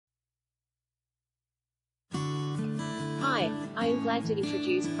Hi, I am glad to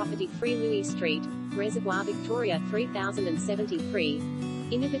introduce property 3 Lily Street, Reservoir Victoria 3073.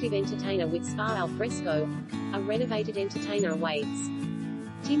 Innovative entertainer with spa Alfresco. A renovated entertainer awaits.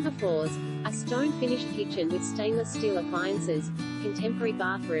 Timber floors, a stone-finished kitchen with stainless steel appliances, contemporary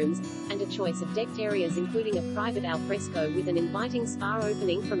bathrooms, and a choice of decked areas including a private alfresco with an inviting spa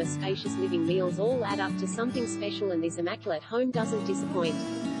opening from a spacious living. Meals all add up to something special, and this immaculate home doesn't disappoint.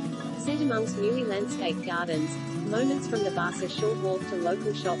 Set amongst newly landscaped gardens, moments from the bus, a short walk to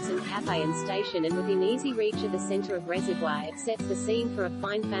local shops and cafe and station, and within easy reach at the center of Reservoir, it sets the scene for a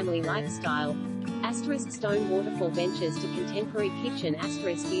fine family lifestyle. Asterisk stone waterfall benches to contemporary kitchen,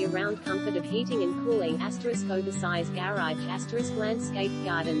 asterisk year-round comfort of heating and cooling, asterisk oversized garage, asterisk landscaped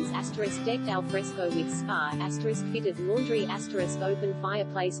gardens, asterisk decked alfresco with spa, asterisk fitted laundry, asterisk open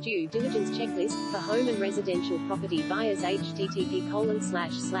fireplace. Due diligence checklist for home and residential property buyers.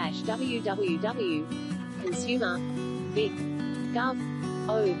 http://www.consumer.vic.gov.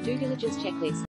 Due diligence checklist.